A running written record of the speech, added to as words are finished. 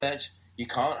says, you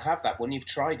can't have that one, you've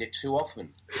tried it too often.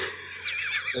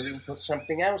 So you put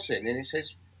something else in, and it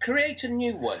says, create a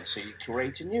new one. So you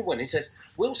create a new one. It says,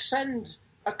 we'll send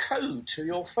a code to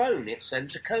your phone. It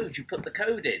sends a code. You put the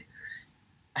code in.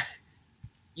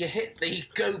 You hit the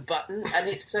go button, and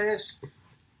it says,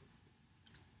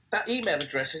 that email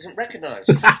address isn't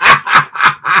recognised.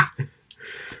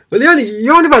 Well,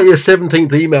 you're on about your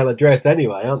 17th email address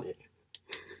anyway, aren't you?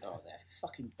 Oh, they're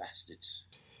fucking bastards.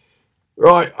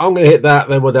 Right, I'm going to hit that,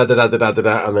 then we'll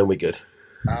da-da-da-da-da-da, and then we're good.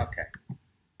 Okay.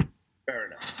 Fair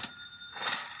enough.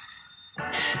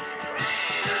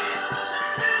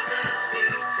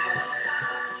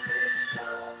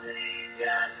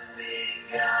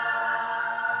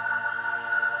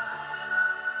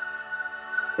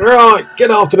 Right,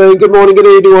 good afternoon, good morning, good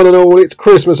evening, one and all. It's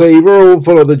Christmas Eve. We're all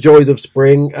full of the joys of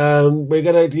spring. We're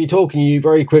going to be talking you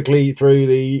very quickly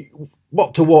through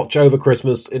what to watch over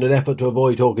Christmas in an effort to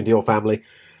avoid talking to your family.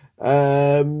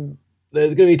 There's going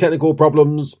to be technical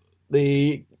problems.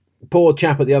 The poor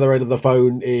chap at the other end of the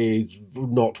phone is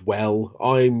not well.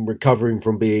 I'm recovering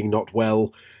from being not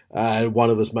well. One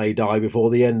of us may die before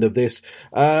the end of this.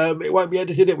 It won't be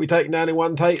edited. It'll be taken down in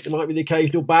one take. There might be the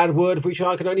occasional bad word, for which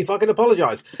I can only fucking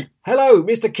apologise. Hello,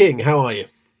 Mr. King. How are you?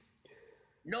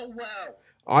 Not well.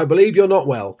 I believe you're not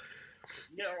well.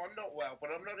 No, I'm not well, but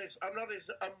I'm not as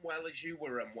unwell as you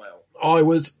were unwell. I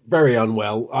was very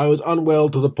unwell. I was unwell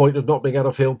to the point of not being able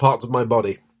to feel parts of my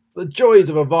body. The joys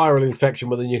of a viral infection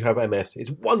when you have MS.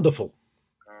 It's wonderful.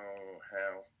 Oh,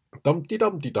 hell.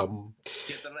 Dumpty-dumpty-dum.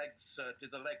 Did the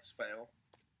legs fail?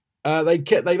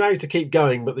 They managed to keep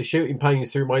going, but the shooting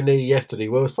pains through my knee yesterday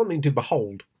were something to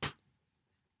behold. Oh,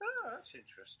 that's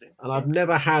interesting. And I've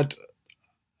never had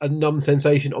a numb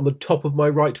sensation on the top of my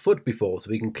right foot before,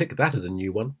 so we can click that as a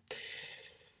new one.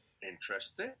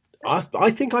 Interesting.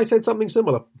 I think I said something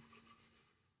similar.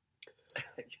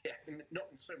 Yeah, not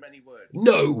in so many words.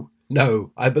 No.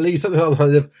 I believe something along the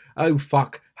lines of, oh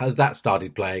fuck, has that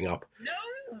started playing up? No!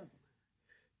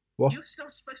 What? You're still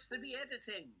supposed to be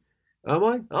editing. Am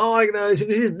I? Oh, I know.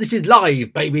 This is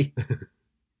live, baby. But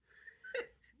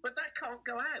that can't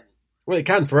go out. Well, it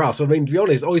can for us. I mean, to be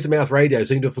honest, Oyster Mouth Radio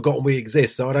seem to have forgotten we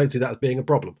exist, so I don't see that as being a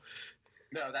problem.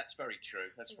 No, that's very true.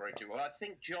 Well, I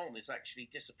think John has actually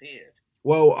disappeared.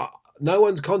 Well, no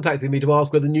one's contacted me to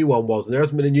ask where the new one was, and there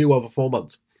hasn't been a new one for 4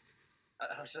 months.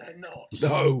 So they're not.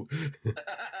 No.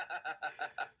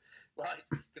 Right,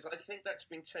 because I think that's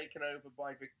been taken over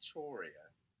by Victoria.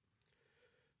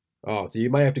 Oh, so you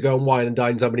may have to go and wine and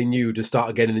dine somebody new to start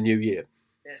again in the new year.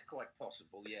 It's quite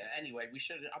possible, yeah. Anyway, we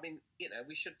should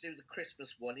do the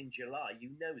Christmas one in July. You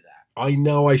know that. I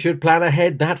know, I should plan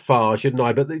ahead that far, shouldn't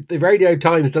I? But the Radio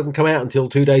Times doesn't come out until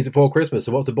 2 days before Christmas,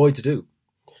 so what's a boy to do?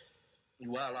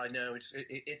 Well, I know.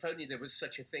 If only there was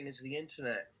such a thing as the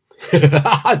internet.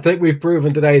 I think we've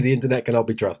proven today the internet cannot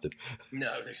be trusted.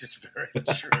 No, this is very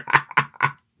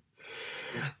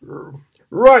true.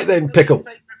 Right then, Pickle. What's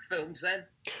your favourite films then?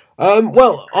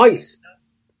 Well, I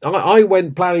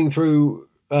went ploughing through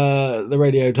the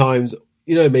Radio Times,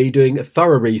 you know me, doing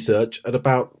thorough research at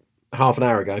about half an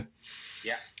hour ago.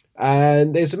 Yeah.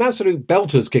 And there's some absolute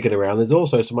belters kicking around. There's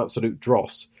also some absolute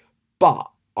dross. But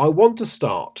I want to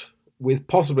start with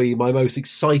possibly my most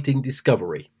exciting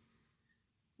discovery.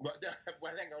 Well,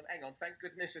 hang on. Thank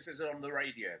goodness this is on the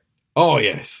radio. Oh,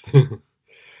 yes.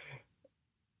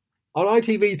 On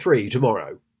ITV3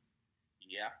 tomorrow.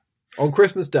 Yeah. On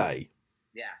Christmas Day.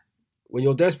 Yeah. When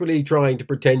you're desperately trying to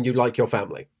pretend you like your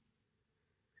family.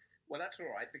 Well, that's all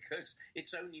right, because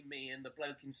it's only me and the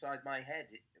bloke inside my head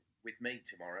with me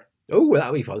tomorrow. Oh, well,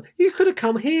 that'll be fun. You could have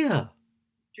come here.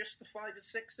 Just the 5 or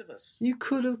 6 of us. You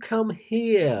could have come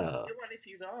here. Well, if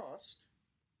you'd asked.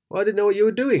 Well, I didn't know what you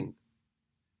were doing.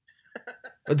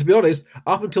 And to be honest,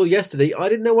 up until yesterday, I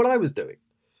didn't know what I was doing.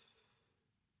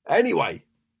 Anyway,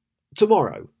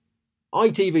 tomorrow,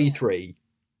 ITV3,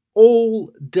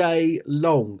 all day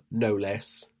long, no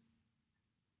less.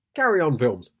 Carry On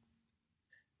Films.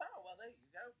 Oh, well, there you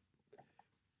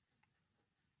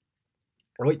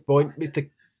go. Right, point, Mr.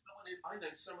 I know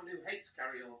someone who hates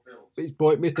Carry On Films. This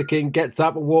point, Mr. King gets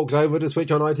up and walks over to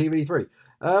switch on ITV3.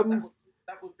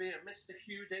 That would be a Mr.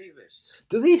 Hugh Davis.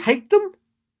 Does he hate them?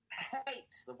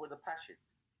 Hates them with a passion.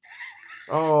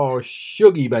 Oh,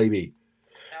 shuggy baby.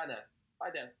 I know.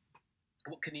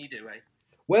 What can you do, eh?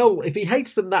 Well, if he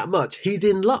hates them that much, he's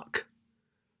in luck.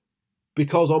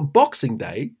 Because on Boxing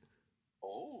Day,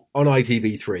 on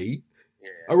ITV3,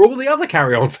 are all the other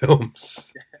Carry On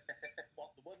films.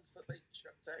 What, the ones that they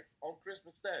chucked out on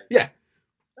Christmas Day? Yeah.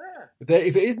 Ah.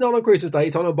 If it is not on Christmas Day,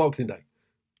 it's on Boxing Day.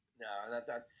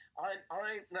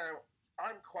 No,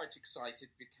 I'm quite excited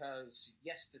because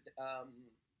yesterday,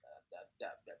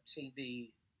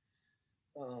 TV,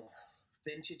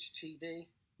 vintage TV.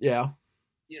 Yeah.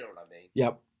 You know what I mean?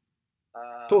 Yep.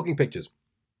 Talking pictures.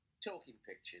 Talking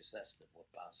pictures. That's the one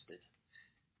bastard.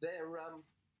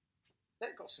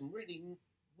 They've got some really,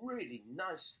 really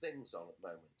nice things on at the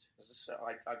moment. As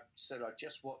I said, I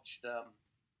just watched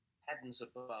Heavens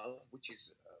Above, which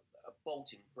is a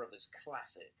Bolting Brothers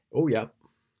classic. Oh yeah.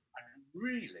 And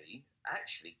really,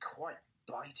 actually, quite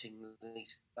bitingly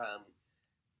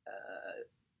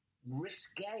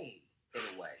risque in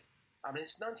a way. I mean,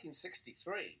 it's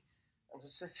 1963, and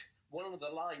one of the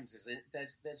lines is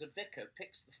there's a vicar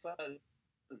picks the phone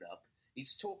up.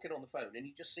 He's talking on the phone, and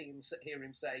you just hear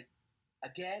him say,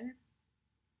 "Again?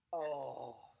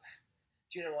 Oh,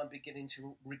 do you know I'm beginning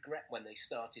to regret when they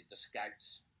started the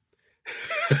Scouts."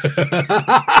 Seriously?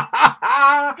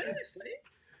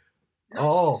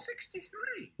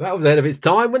 1963. That was ahead of its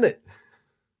time, wasn't it?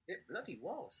 It bloody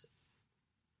was.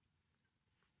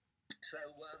 So,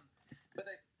 but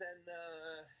then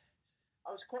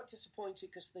I was quite disappointed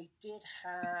because they did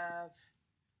have,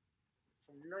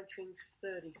 from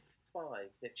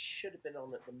 1935, that should have been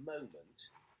on at the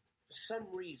moment. For some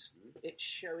reason, it's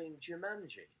showing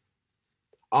Jumanji.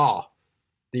 Ah,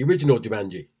 the original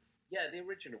Jumanji. Yeah, the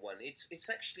original one. It's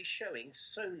actually showing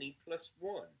Sony Plus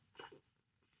One.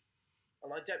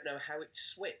 And I don't know how it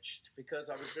switched, because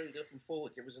I was really looking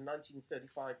forward. It was a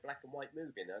 1935 black and white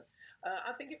movie, no?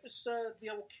 I think it was the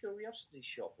old Curiosity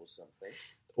Shop or something.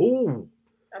 Ooh.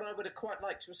 And I would have quite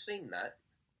liked to have seen that.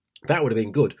 That would have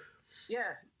been good.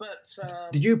 Yeah, but...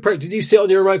 Did you sit on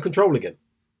your remote control again?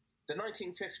 The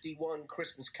 1951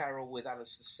 Christmas Carol with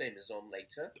Alistair Sim is on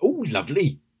later. Oh,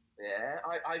 lovely. Yeah,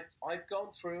 I've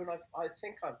gone through, and I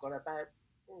think I've got about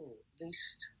at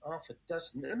least half a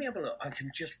dozen. Let me have a look. I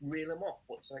can just reel them off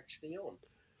what's actually on.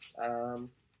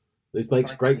 This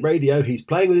makes great radio. He's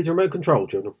playing with his remote control,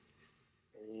 children.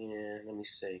 Yeah, let me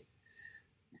see.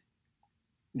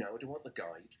 No, I don't want the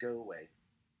guide. Go away.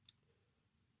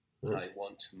 Right. I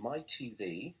want my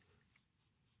TV,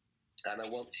 and I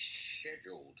want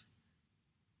scheduled.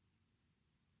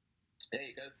 There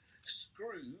you go.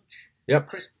 Scrooge. Yep.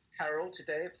 Christmas Carol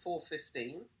today at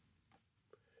 4:15.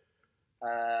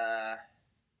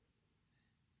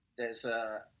 There's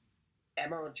a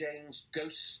M.R. James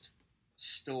Ghost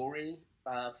Story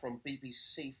from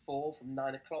BBC 4 from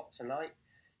 9 o'clock tonight,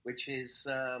 which is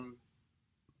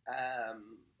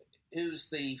who's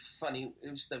the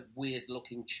weird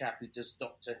looking chap who does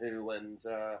Doctor Who and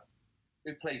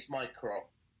who plays Mycroft?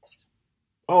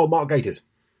 Oh, Mark Gatiss.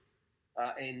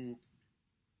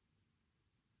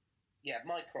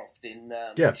 Mycroft in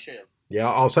Sherlock. Yeah,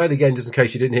 I'll say it again just in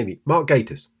case you didn't hear me. Mark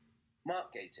Gatiss.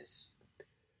 Mark Gatiss.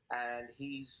 And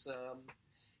he's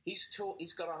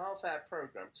got a half-hour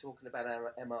programme talking about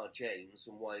M.R. James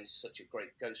and why he's such a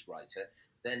great ghostwriter.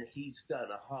 Then he's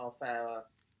done a half-hour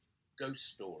ghost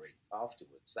story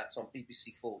afterwards. That's on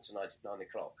BBC 4 tonight at 9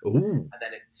 o'clock. Ooh. And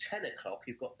then at 10 o'clock,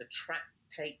 you've got the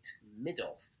Tractate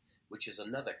Midoff, which is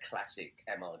another classic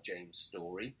M.R. James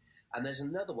story. And there's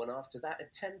another one after that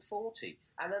at 10:40,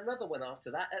 and another one after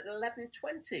that at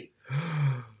 11:20.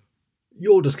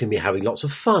 You're just going to be having lots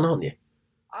of fun, aren't you?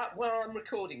 Well, I'm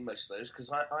recording most of those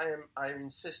because I'm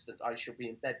insistent I shall be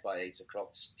in bed by 8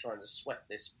 o'clock trying to sweat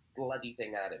this bloody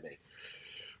thing out of me.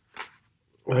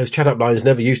 Well, those chat-up lines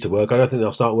never used to work. I don't think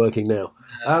they'll start working now.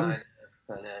 I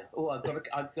know. Oh,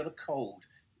 I've got a cold.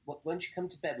 Won't you come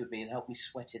to bed with me and help me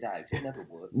sweat it out? It never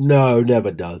works. No,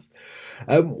 never does.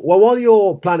 Well, while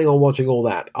you're planning on watching all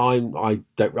that, to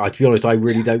be honest, I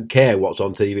really don't care what's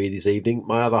on TV this evening.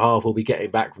 My other half will be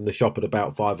getting back from the shop at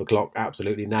about 5 o'clock,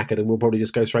 absolutely knackered, and we'll probably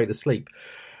just go straight to sleep.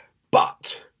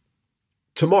 But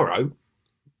tomorrow,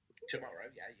 yeah,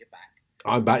 you're back.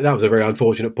 I'm back. That was a very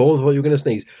unfortunate pause. I thought you were going to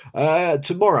sneeze.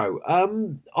 Tomorrow,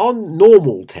 on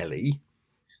normal telly,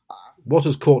 what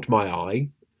has caught my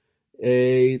eye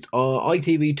is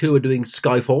ITV2 are doing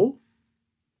Skyfall.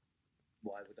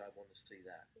 Why would I want to see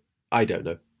that? I don't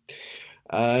know.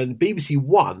 And BBC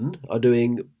One are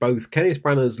doing both Kenneth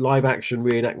Branagh's live-action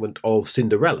reenactment of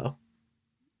Cinderella.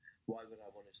 Why would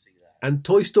I want to see that? And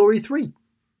Toy Story 3.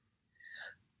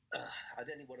 I'd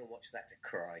only want to watch that to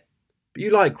cry. But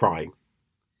you like crying.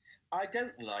 I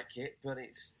don't like it, but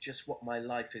it's just what my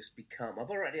life has become. I've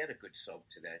already had a good sob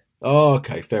today. Oh,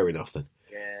 okay, fair enough then.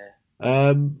 Yeah.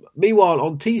 Meanwhile,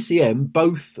 on TCM,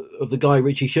 both of the Guy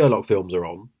Ritchie Sherlock films are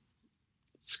on.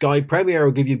 Sky Premiere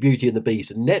will give you Beauty and the Beast,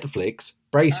 and Netflix,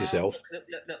 brace yourself.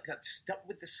 Look, stop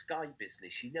with the Sky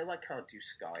business. You know I can't do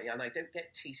Sky, and I don't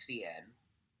get TCM.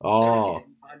 Oh.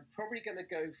 Again, I'm probably going to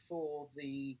go for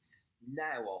the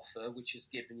Now offer, which is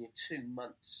giving you 2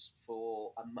 months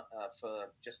for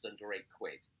just under £8.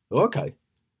 Okay.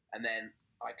 And then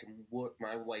I can work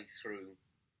my way through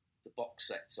the box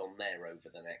sets on there over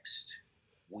the next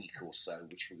week or so,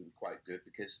 which will be quite good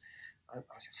because I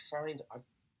find I'm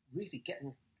really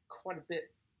getting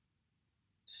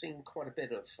seeing quite a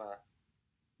bit of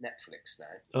Netflix now.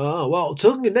 Oh, well,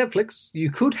 talking of Netflix, you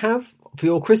could have, for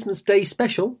your Christmas Day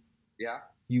special,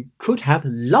 you could have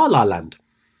La La Land.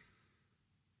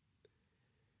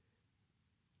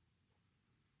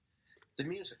 The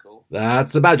musical?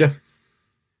 That's the Badger.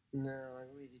 No, I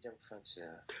really don't fancy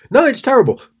that. No, it's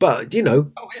terrible, but, you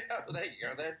know. Oh, yeah, well, there you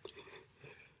go then.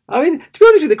 I mean, to be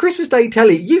honest with you, the Christmas Day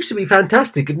telly used to be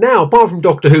fantastic, and now, apart from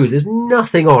Doctor Who, there's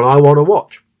nothing on I want to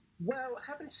watch. Well,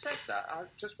 having said that, I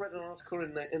just read an article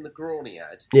in the Grawny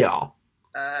ad. Yeah.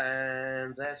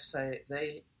 And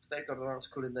they got an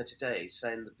article in there today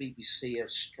saying the BBC are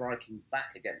striking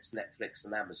back against Netflix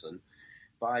and Amazon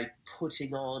by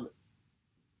putting on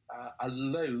a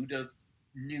load of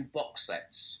new box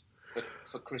sets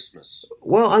for Christmas.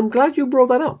 Well, I'm glad you brought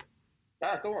that up.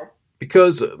 Go on.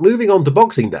 Because moving on to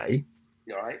Boxing Day,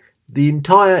 all right. The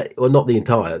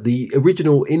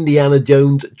original Indiana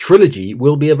Jones trilogy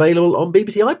will be available on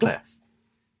BBC iPlayer.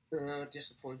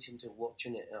 Disappointing to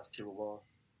watching it after a while.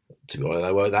 To be honest,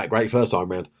 they weren't that great first time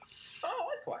round. Oh,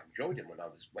 I quite enjoyed them when I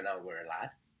was a lad.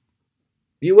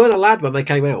 You weren't a lad when they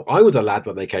came out. I was a lad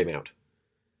when they came out.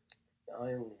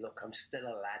 Look, I'm still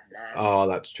a lad now. Oh,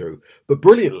 that's true. But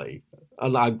brilliantly,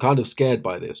 and I'm kind of scared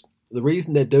by this, the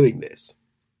reason they're doing this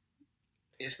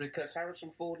is because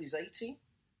Harrison Ford is 80?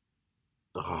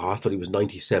 Oh, I thought he was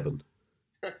 97.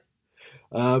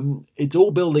 It's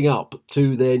all building up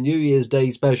to their New Year's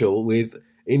Day special with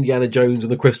Indiana Jones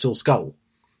and the Crystal Skull.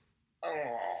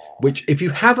 Oh, which, if you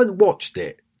haven't watched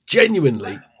it, genuinely...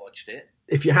 I haven't watched it.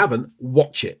 If you haven't,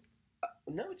 watch it.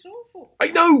 No, it's awful. I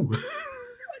know!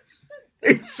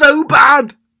 It's so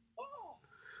bad! Oh.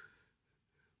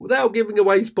 Without giving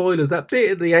away spoilers, that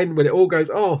bit at the end when it all goes,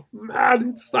 oh,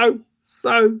 man, it's so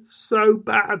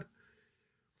bad.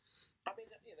 I mean,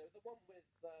 the one with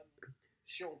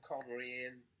Sean Connery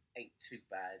in ain't too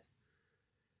bad.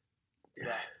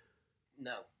 But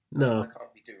no, I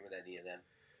can't be doing with any of them.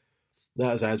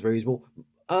 That sounds reasonable.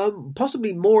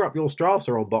 Possibly more up your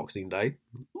Strasser on Boxing Day.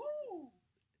 Ooh.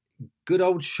 Good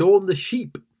old Shaun the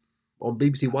Sheep on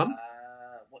BBC One.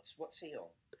 What's he on?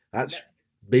 That's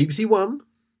BBC One.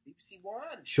 BBC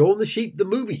One. Shaun the Sheep, the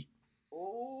movie.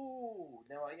 Oh,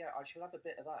 no, yeah, I shall have a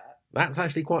bit of that. That's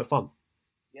actually quite fun.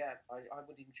 Yeah, I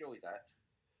would enjoy that.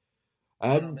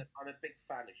 I'm a big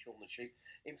fan of Shaun the Sheep.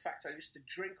 In fact, I used to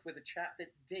drink with a chap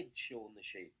that did Shaun the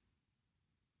Sheep.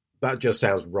 That just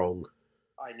sounds wrong.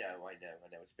 I know.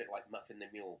 It's a bit like Muffin the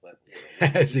Mule, but...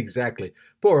 Yes, exactly.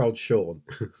 Poor old Shaun.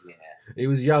 Yeah. He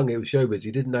was young, he was showbiz,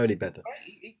 he didn't know any better. Right,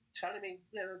 he telling me,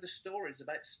 the stories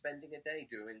about spending a day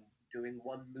doing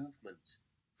one movement.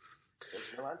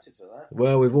 There's no answer to that.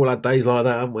 Well, we've all had days like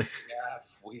that, haven't we? Yeah,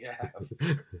 we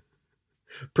have.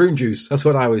 Prune juice, that's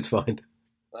what I always find.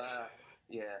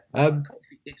 Yeah.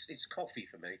 Coffee, it's coffee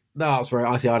for me. No, that's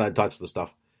right. I don't touch the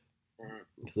stuff.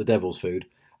 It's the devil's food.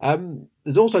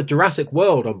 There's also Jurassic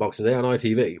World on Boxing Day on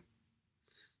ITV.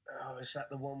 Oh, is that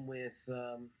the one with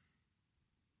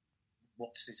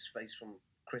what's his face from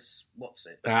Chris? What's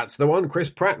it? That's the one, Chris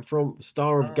Pratt from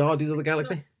star of Guardians of the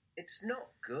Galaxy. It's not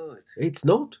good. It's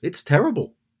not. It's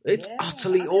terrible. It's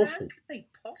utterly awful. How could they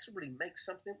possibly make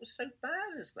something that was so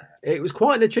bad as that? It was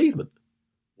quite an achievement.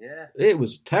 Yeah. It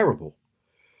was terrible.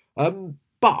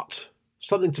 But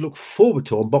something to look forward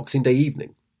to on Boxing Day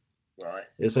evening. Right.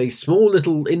 It's a small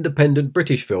little independent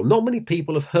British film. Not many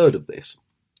people have heard of this.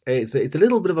 It's a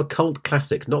little bit of a cult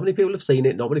classic. Not many people have seen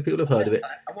it. Not many people have heard of it.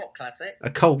 What classic? A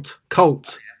cult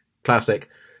classic.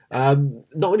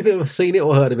 Not many people have seen it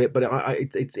or heard of it, but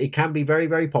it can be very,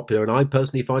 very popular, and I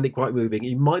personally find it quite moving.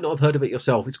 You might not have heard of it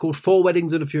yourself. It's called Four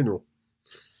Weddings and a Funeral.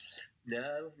 No,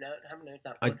 I haven't heard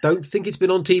that one. I don't think it's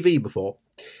been on TV before.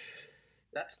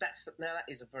 That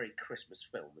is a very Christmas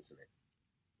film, isn't it?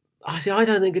 I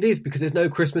don't think it is, because there's no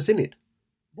Christmas in it.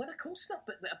 Well, of course not,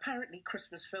 but apparently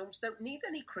Christmas films don't need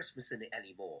any Christmas in it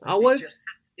anymore.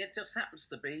 It just happens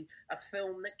to be a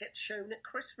film that gets shown at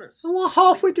Christmas. Well,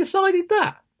 halfway decided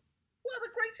that. Well, The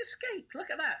Great Escape, look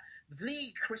at that.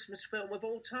 The Christmas film of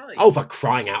all time. Oh, for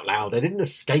crying out loud, they didn't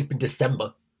escape in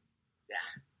December.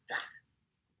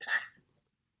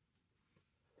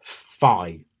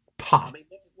 Fie. I mean,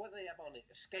 what do they have on it?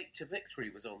 Escape to Victory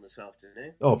was on this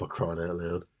afternoon. Oh, for crying out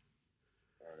loud.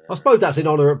 I suppose that's in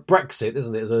honour of Brexit,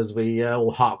 isn't it? As we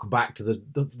all hark back to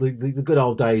the good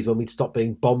old days when we'd stop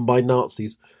being bombed by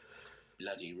Nazis.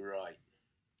 Bloody right.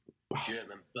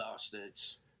 German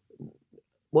bastards.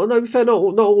 Well, no, fair, not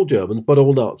all Germans, but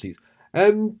all Nazis.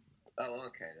 Um, Oh,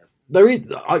 okay then.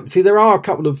 There are a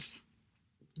couple of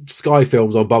Sky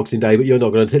films on Boxing Day, but you're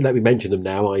not going to let me mention them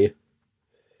now, are you?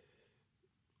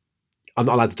 I'm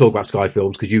not allowed to talk about Sky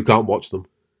films because you can't watch them.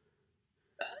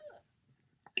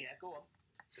 Yeah, go on.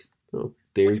 Oh,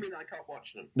 dear. What do you mean I can't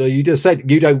watch them? No, you just said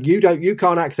you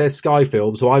can't access Sky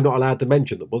films, so I'm not allowed to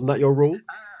mention them. Wasn't that your rule?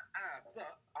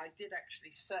 But I did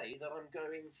actually say that I'm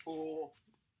going for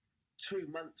 2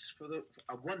 months for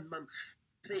a 1 month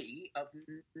fee of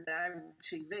Now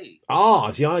TV.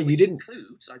 Yeah, you which didn't.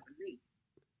 Includes, I believe,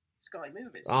 Sky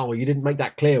Movies. Oh, well, you didn't make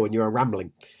that clear when you were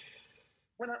rambling.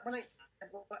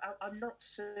 I'm not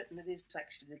certain it is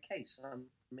actually the case. I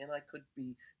mean, I could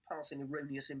be passing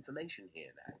erroneous information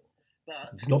here now.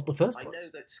 But It's not the first I one. know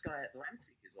that Sky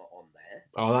Atlantic is not on there.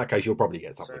 Oh, in that case, you'll probably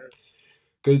get something.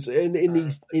 Because I know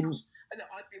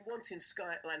I've been wanting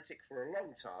Sky Atlantic for a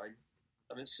long time,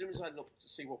 and as soon as I looked to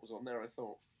see what was on there, I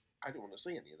thought, I don't want to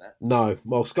see any of that. No,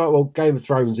 well, Game of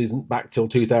Thrones isn't back till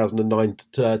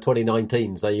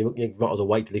 2019, so you might as well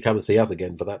wait till you come and see us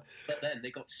again for that. But then they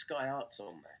got Sky Arts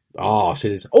on there. Oh, so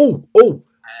in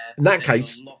that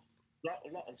case, a lot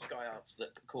on Sky Arts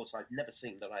that, of course, I've never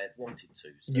seen that I had wanted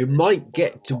to. So you might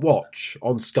get to watch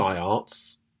on Sky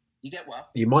Arts. You get what?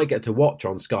 You might get to watch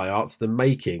on Sky Arts the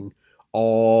making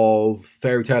of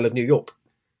Fairy Tale of New York.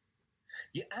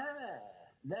 Yeah,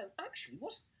 no, actually,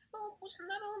 wasn't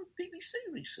that on BBC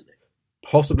recently?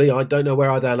 Possibly, I don't know where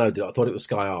I downloaded it. I thought it was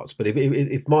Sky Arts, but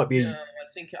it might be. No, I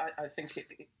think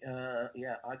it.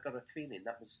 Yeah, I got a feeling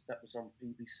that was on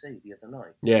BBC the other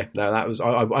night. Yeah, no, that was.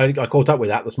 I caught up with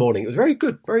that this morning. It was very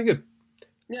good, very good.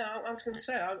 Yeah, I was going to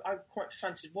say I quite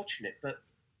fancied watching it, but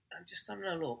I'm just having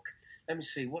a look. Let me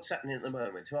see what's happening at the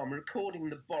moment. Oh, I'm recording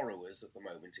The Borrowers at the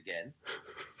moment again.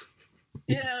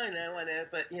 Yeah, I know,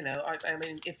 but I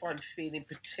mean, if I'm feeling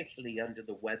particularly under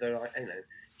the weather,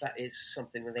 that is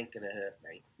something that ain't going to hurt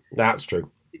me. That's true.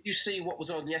 Did you see what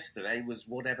was on yesterday? Was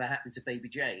Whatever Happened to Baby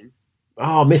Jane?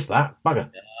 Oh, I missed that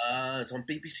bugger. It's on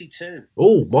BBC Two.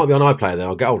 Oh, might be on iPlayer then.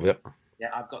 I'll get hold of it.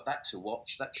 Yeah, I've got that to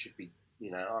watch. That should be,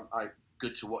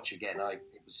 good to watch again.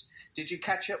 Did you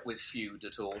catch up with Feud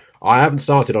at all? I haven't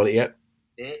started on it yet.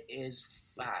 It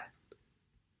is fab.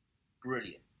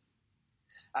 Brilliant.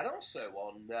 And also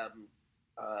on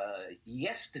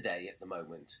yesterday at the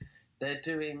moment, they're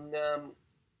doing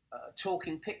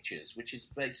talking pictures, which is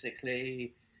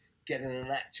basically getting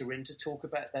an actor in to talk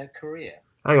about their career.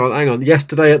 Hang on.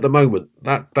 Yesterday at the moment.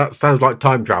 That sounds like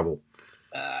time travel.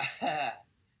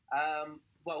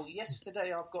 Well,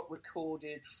 yesterday I've got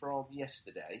recorded from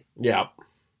yesterday. Yeah.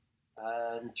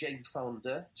 Jane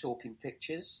Fonda, talking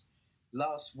pictures.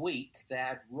 Last week, they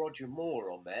had Roger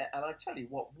Moore on there, and I tell you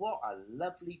what a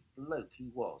lovely bloke he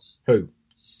was. Who?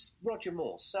 Roger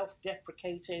Moore,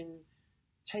 self-deprecating,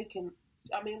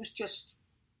 it was just...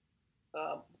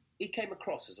 he came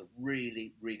across as a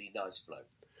really, really nice bloke.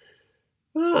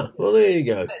 Ah, well, there you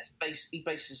go. He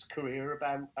based his career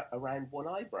around one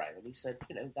eyebrow, and he said,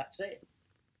 that's it.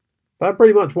 That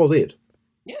pretty much was it.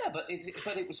 Yeah, but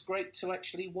it was great to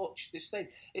actually watch this thing.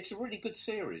 It's a really good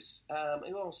series.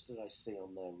 Who else did I see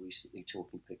on there recently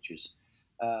talking pictures?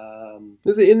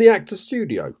 Is it in the actor's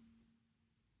studio?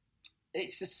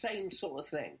 It's the same sort of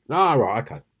thing. Ah, right,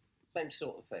 okay. Same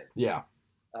sort of thing. Yeah.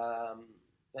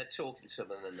 They're talking to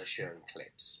someone and they're sharing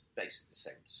clips. Basically the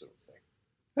same sort of thing.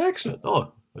 Excellent.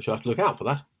 Oh, I shall have to look out for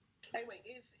that. Anyway,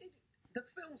 the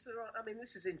films that are...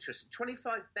 this is interesting.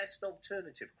 25 best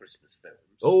alternative Christmas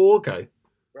films. Oh, okay.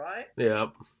 Right? Yeah.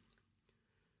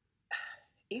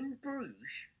 In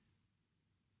Bruges,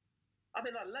 I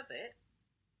love it,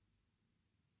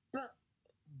 but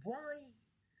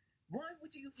why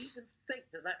would you even think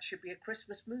that should be a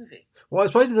Christmas movie? Well, I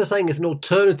suppose if they're saying it's an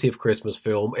alternative Christmas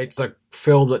film, it's a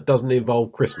film that doesn't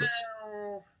involve Christmas.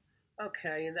 Well,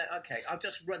 okay, I'll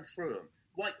just run through them.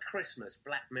 White Christmas,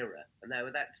 Black Mirror. No,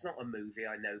 that's not a movie,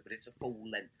 I know, but it's a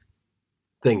full-length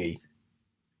thingy.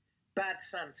 Bad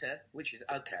Santa, which is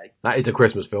okay. That is a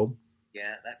Christmas film.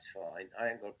 Yeah, that's fine. I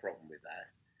ain't got a problem with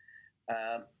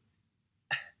that.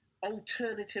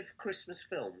 Alternative Christmas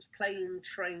films, Plane,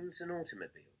 Trains and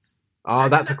Automobiles.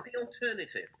 That's the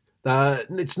alternative.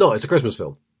 It's not. It's a Christmas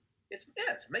film. It's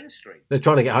mainstream. They're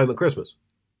trying to get home at Christmas.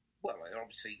 Well,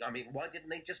 obviously, why didn't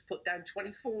they just put down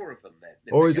 24 of them then?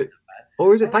 Or is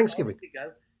it Thanksgiving? Here we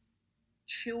go.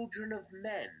 Children of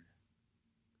Men.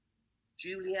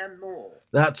 Julianne Moore.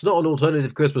 That's not an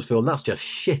alternative Christmas film. That's just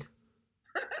shit.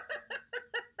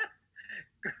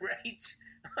 Great.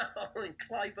 And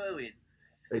Clive Owen.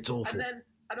 It's awful. And then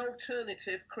an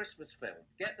alternative Christmas film.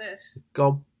 Get this. Go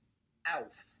on.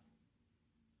 Alf.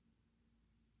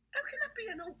 How can that be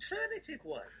an alternative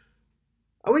one?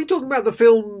 Are we talking about the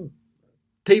film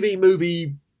TV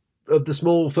movie of the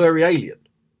small furry alien?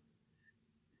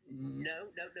 No,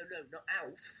 not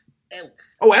Alf. Elf.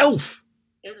 Oh, Elf!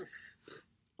 Elf.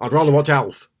 I'd rather watch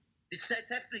Alf. The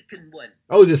South African one.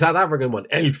 Oh, the South African one,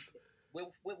 Elf.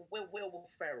 Will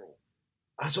Ferrell.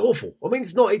 That's awful. I mean,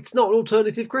 it's not an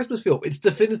alternative Christmas film. It's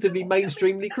definitively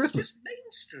mainstreamly Christmas. Just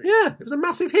mainstream. Yeah, it was a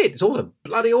massive hit. It's also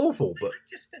bloody awful, but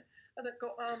And they've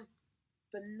got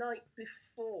The Night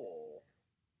Before,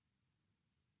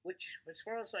 which, as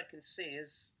far as I can see,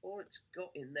 is all it's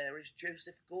got in there is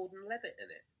Joseph Gordon-Levitt in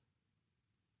it.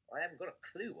 I haven't got a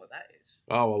clue what that is.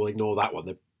 oh, well, we'll ignore that one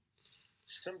then.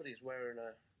 Somebody's wearing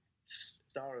a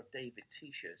Star of David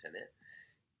T-shirt in it.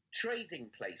 Trading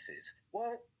Places.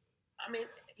 Well, I mean,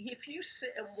 if you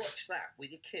sit and watch that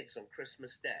with your kids on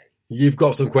Christmas Day... You've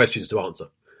got some questions to answer.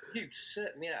 You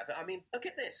certainly have. I mean, look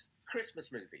at this.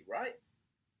 Christmas movie, right?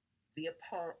 The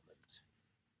Apartment.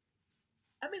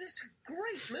 I mean, it's a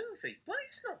great movie, but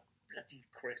it's not bloody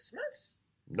Christmas.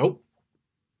 Nope.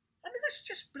 I mean, that's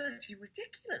just bloody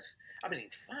ridiculous. I mean, in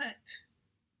fact...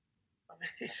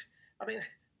 I mean,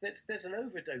 there's an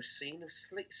overdose scene of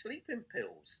sleeping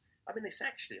pills. I mean, it's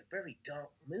actually a very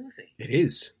dark movie. It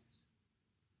is.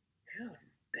 God,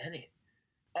 Bennett.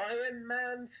 Iron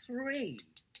Man 3.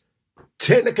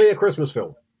 Technically a Christmas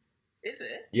film. Is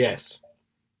it? Yes.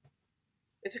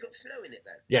 Has it got snow in it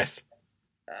then? Yes.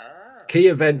 Ah. Key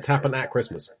events happen at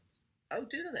Christmas. Oh,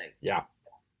 do they? Yeah.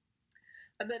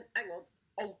 And then, hang on,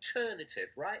 alternative,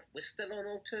 right? We're still on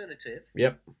alternative.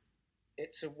 Yep.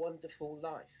 It's a Wonderful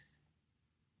Life.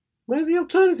 Where's the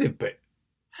alternative bit?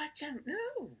 I don't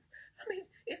know. I mean,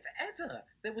 if ever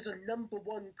there was a number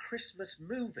one Christmas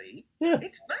movie,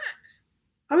 it's that.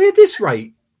 I mean, at this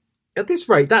rate,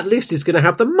 that list is going to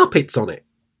have the Muppets on it.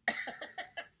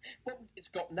 Well, it's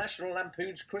got National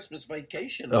Lampoon's Christmas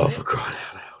Vacation. Oh, for crying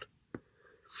out loud.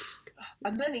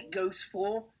 And then it goes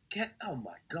for, oh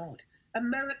my God,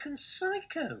 American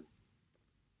Psycho.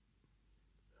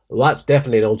 Well, that's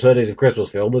definitely an alternative Christmas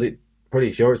film, but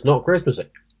pretty sure it's not Christmassy.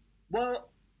 Well,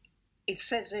 it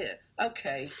says here,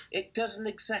 okay, it doesn't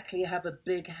exactly have a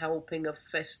big helping of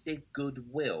festive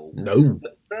goodwill. No.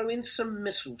 But throw in some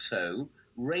mistletoe,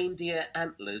 reindeer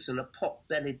antlers, and a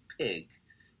pot-bellied pig,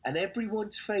 and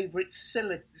everyone's favourite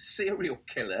serial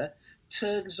killer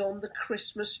turns on the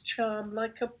Christmas charm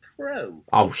like a pro.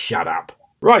 Oh, shut up.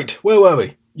 Right, where were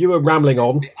we? You were rambling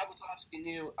on. I was asking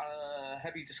you,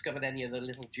 have you discovered any of the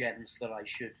little gems that I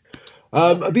should...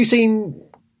 Have you seen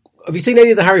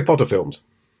any of the Harry Potter films?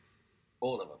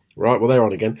 All of them. Right, well, they're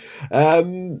on again.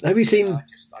 Have you seen... I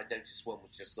noticed one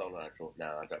was just on and I thought,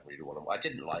 no, I don't really want them. I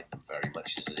didn't like them very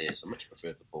much as it is. I much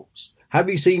preferred the books. Have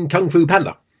you seen Kung Fu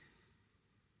Panda?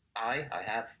 I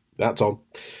have. That's on.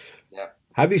 Yeah.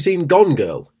 Have you seen Gone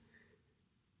Girl?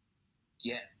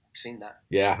 Yeah, seen that.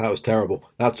 Yeah, that was terrible.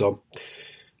 That's on.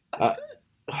 That's good.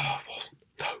 Oh, it wasn't.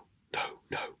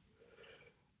 No.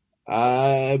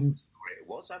 It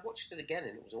was. I watched it again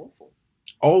and it was awful.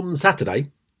 On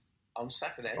Saturday...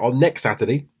 On next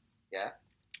Saturday, yeah,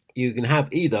 you can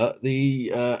have either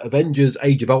the Avengers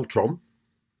Age of Ultron,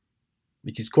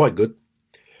 which is quite good,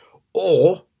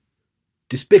 or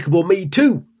Despicable Me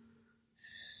 2.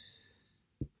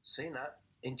 Seen that,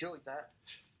 enjoyed that.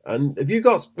 And have you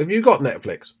got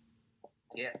Netflix?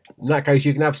 Yeah. In that case,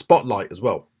 you can have Spotlight as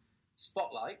well.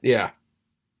 Spotlight? Yeah.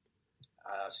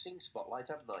 Seen Spotlight,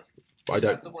 haven't I? I Is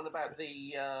don't. that the one about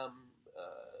the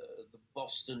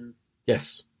Boston?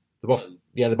 Yes.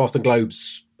 The Boston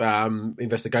Globe's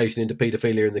investigation into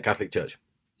paedophilia in the Catholic Church.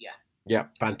 Yeah. Yeah,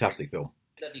 fantastic film.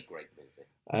 Bloody great movie.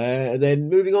 And then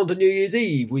moving on to New Year's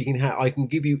Eve, I can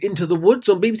give you Into the Woods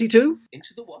on BBC Two.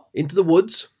 Into the what? Into the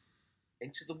Woods.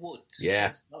 Into the Woods. Yeah.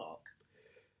 It's dark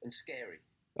and scary.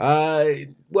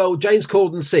 Well, James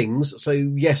Corden sings, so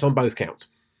yes on both counts.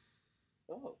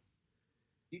 Oh.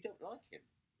 You don't like him?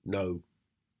 No.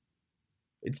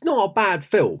 It's not a bad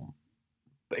film,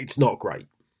 but it's not great.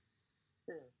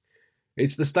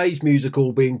 It's the stage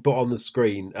musical being put on the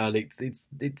screen, and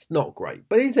it's not great,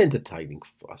 but it's entertaining,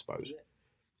 I suppose. Yeah.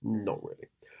 Not really.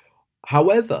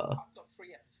 However, I've got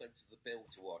 3 episodes of The Bill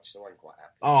to watch, so I'm quite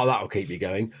happy. Oh, that'll keep you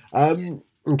going.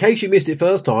 In case you missed it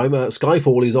first time,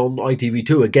 Skyfall is on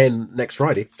ITV2 again next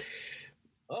Friday.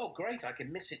 Oh, great! I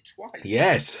can miss it twice.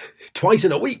 Yes, twice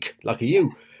in a week. Lucky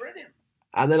you. Brilliant.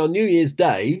 And then on New Year's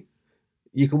Day,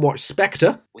 you can watch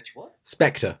Spectre. Which one?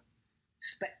 Spectre.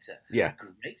 Yeah.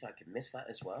 Great, I can miss that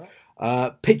as well.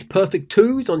 Pitch Perfect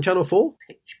 2 is on Channel 4.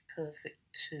 Pitch Perfect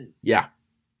 2? Yeah.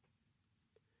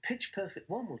 Pitch Perfect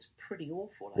 1 was pretty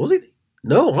awful, actually. Was it?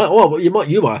 No, you might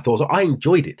have thought so. I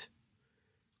enjoyed it.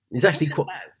 It's actually What's it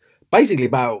about? basically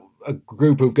about a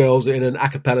group of girls in an a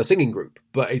cappella singing group,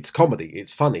 but it's comedy,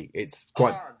 it's funny, it's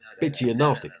quite bitchy and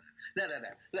nasty. No.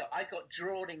 Look, I got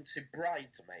drawn into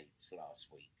Bridesmaids last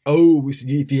week. Oh,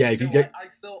 yeah. So I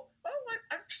thought,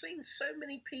 I've seen so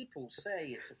many people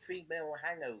say it's a female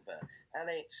hangover, and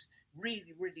it's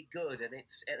really, really good, and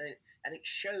it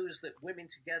shows that women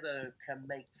together can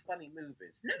make funny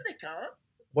movies. No, they can't.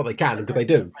 Well, they can, because they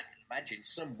do. I can imagine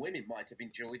some women might have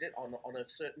enjoyed it on a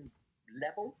certain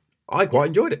level. I quite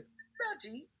enjoyed it.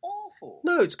 Bloody awful.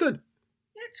 No, it's good.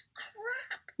 It's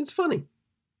crap. It's funny.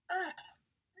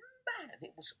 Man,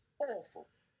 it was awful.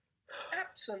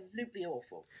 Absolutely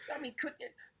awful. I mean,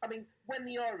 when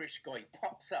the Irish guy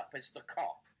pops up as the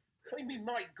cop, I mean,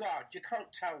 my God, you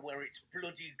can't tell where it's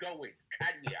bloody going,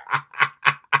 can you?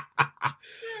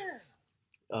 Yeah.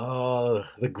 Oh,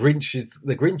 the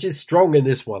Grinch is strong in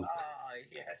this one.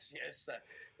 Yes,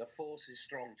 the force is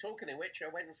strong. Talking of which, I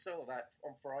went and saw that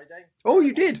on Friday. Oh,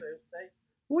 you did? Thursday.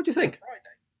 What do you think?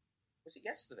 Friday. Was it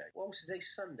yesterday? What was today?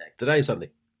 Sunday. Today's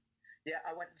Sunday. Yeah,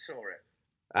 I went and saw it.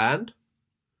 And?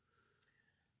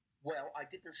 Well, I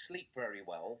didn't sleep very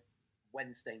well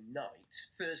Thursday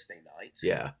night.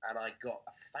 Yeah. And I got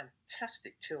a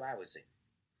fantastic 2 hours in.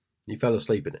 You fell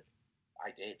asleep in it? I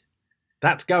did.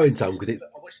 That's going some, because it's...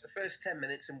 I watched the first 10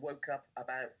 minutes and woke up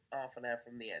about half an hour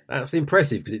from the end. That's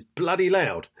impressive, because it's bloody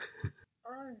loud.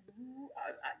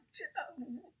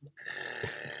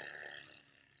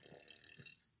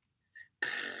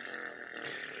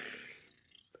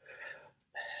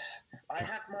 I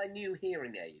have my new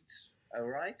hearing aids, all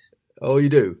right? Oh, you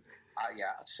do?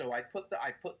 Yeah, so I put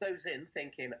those in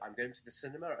thinking I'm going to the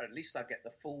cinema, or at least I get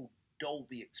the full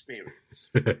Dolby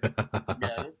experience.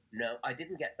 No, I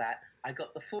didn't get that. I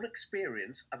got the full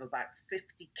experience of about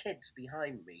 50 kids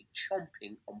behind me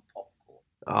chomping on popcorn.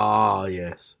 Ah,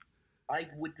 yes. I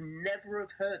would never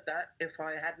have heard that if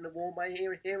I hadn't worn my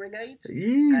hearing aids.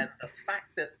 Yeah. And the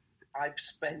fact that I've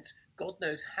spent God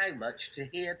knows how much to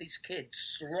hear these kids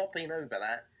slopping over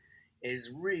that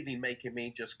is really making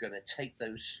me just going to take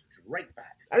those straight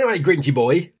back. Anyway, Grinchy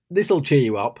boy, this'll cheer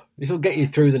you up. This'll get you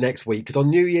through the next week, because on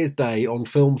New Year's Day, on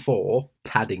Film 4,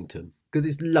 Paddington, because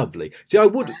it's lovely. See, I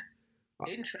would...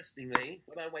 Interestingly,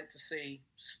 when I went to see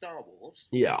Star Wars...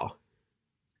 Yeah.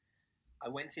 I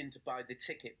went in to buy the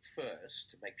ticket first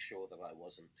to make sure that I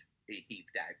wasn't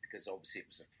heaved out, because obviously it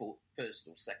was the first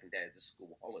or second day of the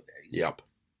school holidays. Yep.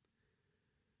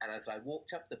 And as I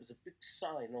walked up, there was a big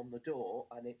sign on the door,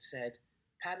 and it said,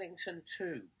 Paddington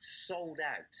 2, sold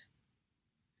out.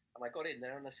 And I got in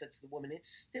there, and I said to the woman, it's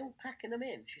still packing them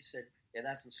in. She said, it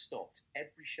hasn't stopped.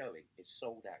 Every showing is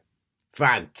sold out.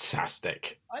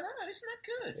 Fantastic. I know, isn't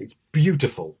that good? It's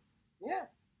beautiful. Yeah.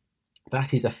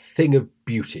 That is a thing of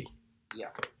beauty.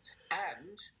 Yeah.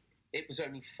 And it was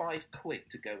only £5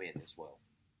 to go in as well.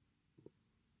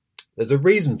 There's a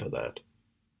reason for that.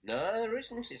 No, there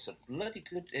isn't. It's a bloody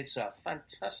good... It's a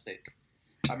fantastic...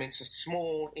 I mean, it's a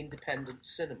small, independent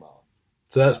cinema.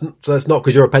 So that's not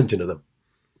because you're a pensioner, then?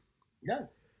 No.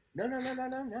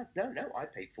 I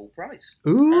paid full price.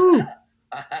 Ooh.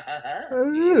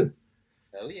 Oh,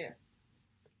 yeah.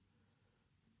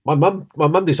 My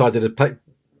mum decided to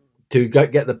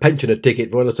get the pensioner ticket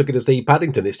for when I took her to see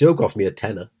Paddington. It still cost me a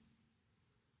tenner.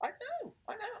 I know.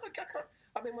 I can't...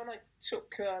 I mean, when I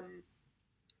took...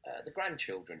 the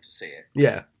grandchildren to see it.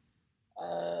 Yeah.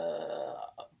 I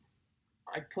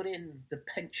put in the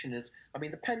pensioners. I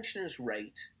mean, the pensioners'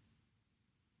 rate,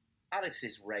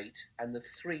 Alice's rate, and the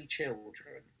 3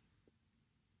 children.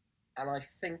 And I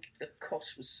think the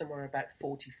cost was somewhere about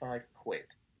 £45.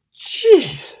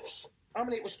 Jesus. I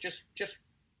mean, it was just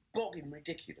bogging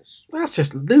ridiculous. That's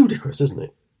just ludicrous, isn't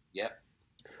it? Yep.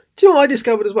 Do you know what I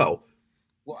discovered as well?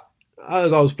 What?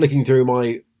 As I was flicking through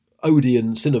my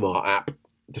Odeon cinema app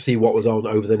to see what was on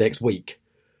over the next week.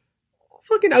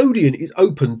 Fucking Odeon is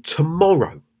open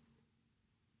tomorrow.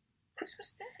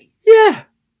 Christmas Day? Yeah.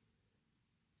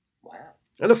 Wow.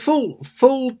 And a full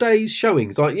day's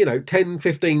showings, 10,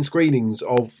 15 screenings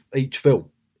of each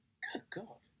film. Good God.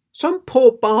 Some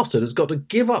poor bastard has got to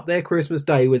give up their Christmas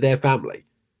Day with their family.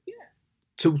 Yeah.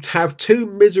 To have 2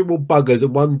 miserable buggers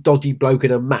and 1 dodgy bloke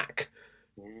in a Mac.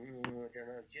 I don't know. Do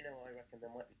you know, I reckon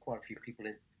there might be quite a few people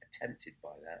tempted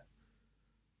by that.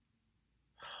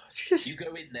 You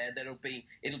go in there, it'll be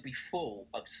full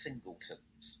of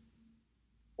singletons,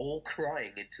 all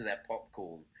crying into their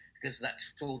popcorn because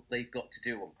that's all they've got to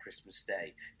do on Christmas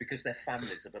Day because their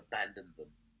families have abandoned them.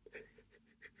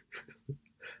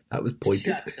 That was pointed.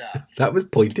 Shut up. That was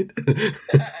pointed.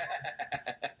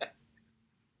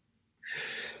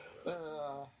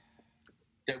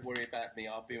 Don't worry about me.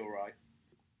 I'll be all right.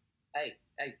 Hey.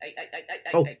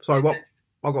 Sorry, what?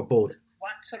 I got bored.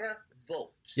 Quattro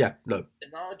Volt. Yeah, no.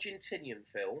 An Argentinian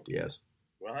film. Yes.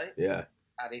 Right? Yeah.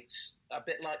 And it's a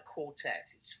bit like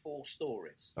Quartet. It's 4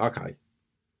 stories. Okay.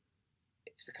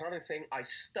 It's the kind of thing I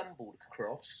stumbled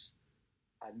across,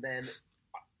 and then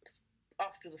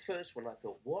after the first one, I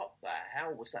thought, what the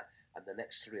hell was that? And the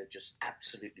next 3 are just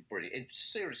absolutely brilliant.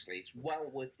 Seriously, it's well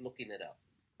worth looking it up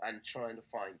and trying to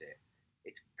find it.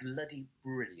 It's bloody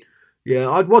brilliant. Yeah,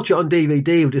 I'd watch it on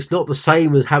DVD, but it's not the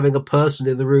same as having a person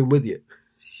in the room with you.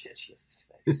 Shut your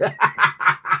face.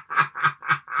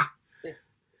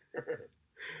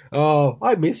 Oh,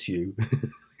 I miss you.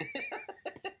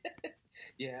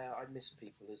 Yeah, I miss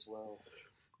people as well.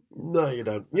 No, you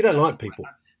don't. You don't like people.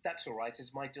 That's all right.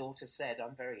 As my daughter said,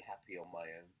 I'm very happy on my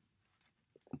own.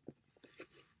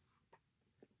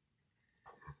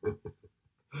 You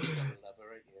gotta love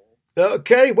her, ain't you?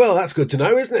 Okay, well, that's good to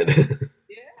know, isn't it?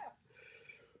 Yeah.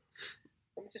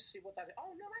 Let me just see what that is.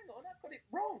 Oh, no, hang on. I've got it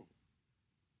wrong.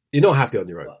 You're not happy on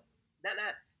your own. No,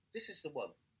 this is the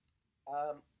one.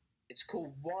 It's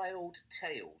called Wild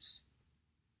Tales.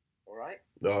 All right?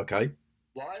 Okay.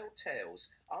 Wild Tales.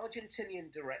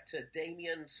 Argentinian director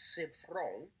Damien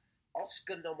Cifron,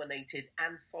 Oscar-nominated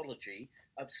anthology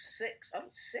of six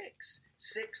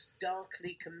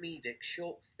darkly comedic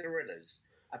short thrillers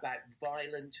about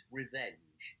violent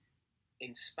revenge.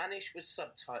 In Spanish with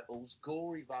subtitles,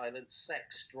 gory violence,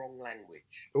 sex, strong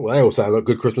language. Oh, they all sound like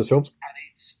good Christmas films. And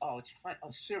it's fun.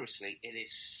 Seriously, it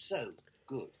is so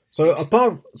good. So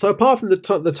apart from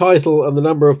the title and the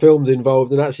number of films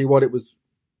involved and actually what it was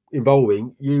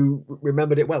involving, you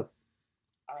remembered it well.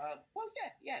 Well,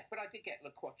 yeah, but I did get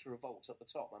the Quattro Volt at the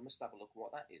top. I must have a look at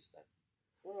what that is then.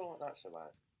 I don't know what that's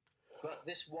about. But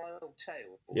this Wild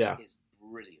Tale is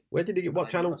brilliant. Where did you get? What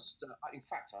channel? In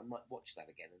fact, I might watch that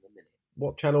again in a minute.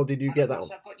 What channel did you get that on?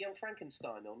 I've got Young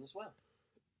Frankenstein on as well.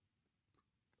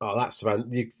 Oh, that's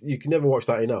fun. You can never watch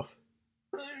that enough.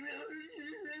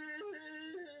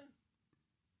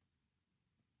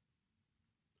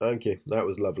 Thank you. That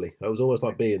was lovely. That was almost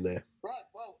like being there. Right,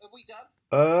 well, are we done?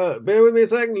 Bear with me a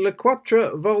second. Le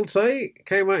Quatre Volte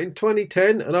came out in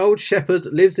 2010. An old shepherd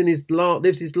lives his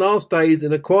last days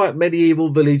in a quiet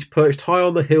medieval village perched high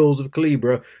on the hills of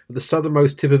Calabria at the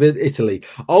southernmost tip of Italy.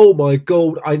 Oh my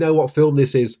God, I know what film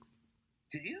this is.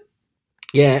 Did you?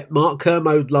 Yeah, Mark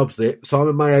Kermode loves it.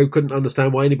 Simon Mayo couldn't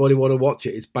understand why anybody want to watch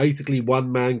it. It's basically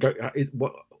one man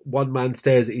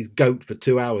stares at his goat for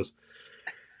 2 hours.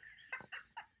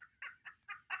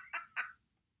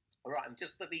 All right, I'm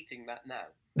just deleting that now.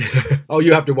 Oh,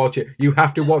 you have to watch it. You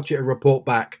have to watch it and report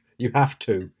back. You have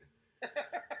to.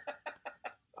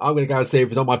 I'm going to go and see if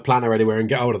it's on my planner anywhere and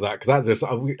get hold of that, because that's just,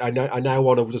 I now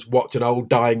want to just watch an old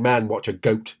dying man watch a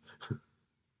goat.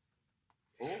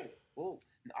 Oh,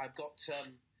 I've got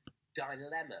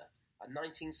Dilemma, a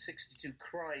 1962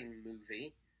 crime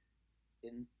movie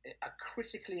in a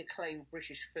critically acclaimed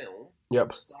British film.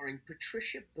 Yep. Starring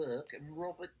Patricia Burke and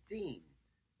Robert Dean.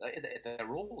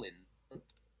 They're all in.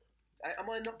 Am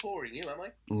I not boring you, am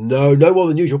I? No more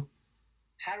than usual.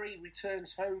 Harry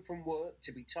returns home from work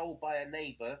to be told by a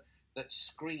neighbour that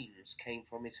screams came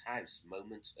from his house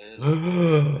moments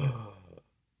earlier.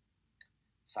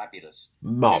 Fabulous.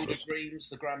 Marvellous.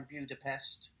 Dreams, The Grand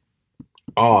Budapest.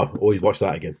 Always watch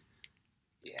that again.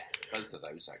 Yeah, both of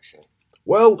those actually.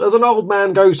 Well, as an old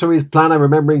man goes through his planner,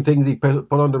 remembering things he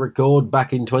put on the record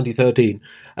back in 2013.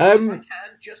 If I can,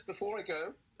 just before I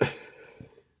go,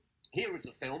 here is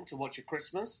a film to watch at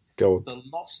Christmas. Go on. The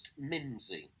Lost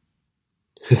Mimsy.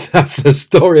 That's the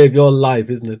story of your life,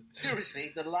 isn't it?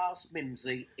 Seriously, The Last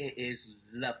Mimsy, it is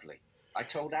lovely. I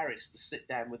told Aris to sit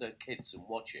down with her kids and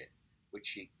watch it, which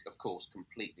she, of course,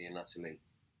 completely and utterly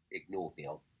ignored me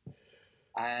on.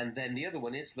 And then the other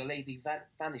one is The Lady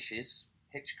Vanishes,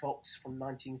 Hitchcock's from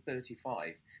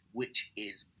 1935, which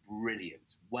is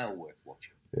brilliant. Well worth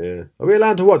watching. Yeah. Are we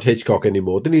allowed to watch Hitchcock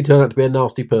anymore? Didn't he turn out to be a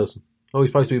nasty person? Oh, we're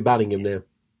supposed to be banning him now.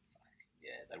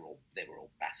 Yeah, they were all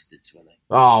bastards, weren't they?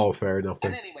 Oh, fair enough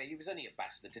then. And anyway, he was only a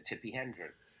bastard to Tippi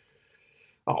Hedren.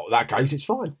 Oh, in that case, it's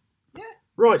fine. Yeah.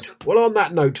 Right. Well, on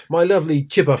that note, my lovely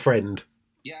chipper friend.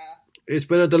 Yeah. It's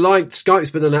been a delight.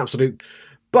 Skype's been an absolute...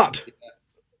 But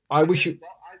I wish you...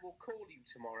 I will call you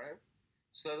tomorrow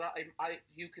so that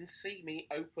you can see me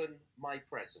open my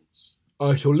presents.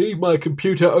 I shall leave my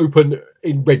computer open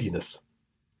in readiness.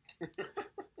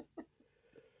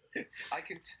 I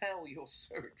can tell you're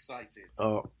so excited.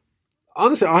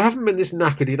 Honestly, I haven't been this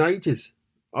knackered in ages.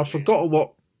 I've forgotten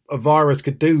what a virus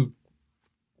could do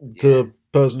to a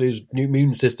person whose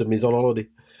immune system is on holiday.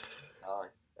 Aye.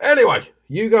 Anyway,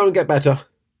 you go and get better.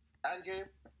 And you?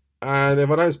 And if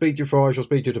I don't speak to you Friday, I shall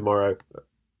speak to you tomorrow.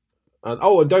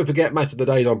 And don't forget Match of the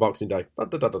Day on Boxing Day.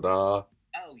 Da-da-da-da-da.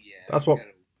 Oh yeah, That's what.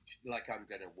 I'm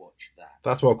going to watch that.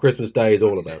 That's what Christmas Day is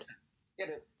all about.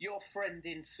 Your friend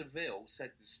in Seville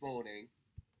said this morning,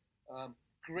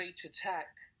 great attack,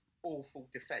 awful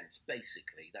defence.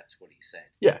 Basically, that's what he said.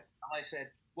 Yeah. I said,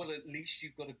 well, at least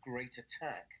you've got a great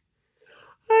attack.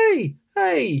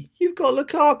 Hey, you've got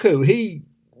Lukaku.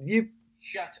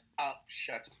 Shut up.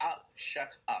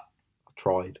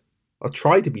 I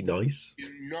tried to be nice. Do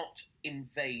not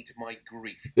invade my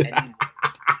grief anymore.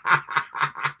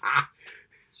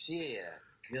 Dear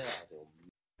God.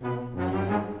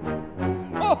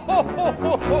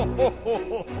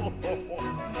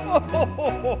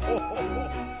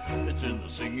 It's in the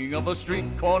singing of a street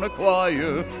corner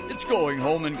choir. It's going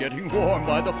home and getting warm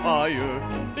by the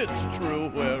fire. It's true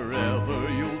wherever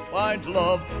you find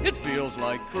love, it feels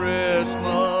like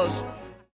Christmas.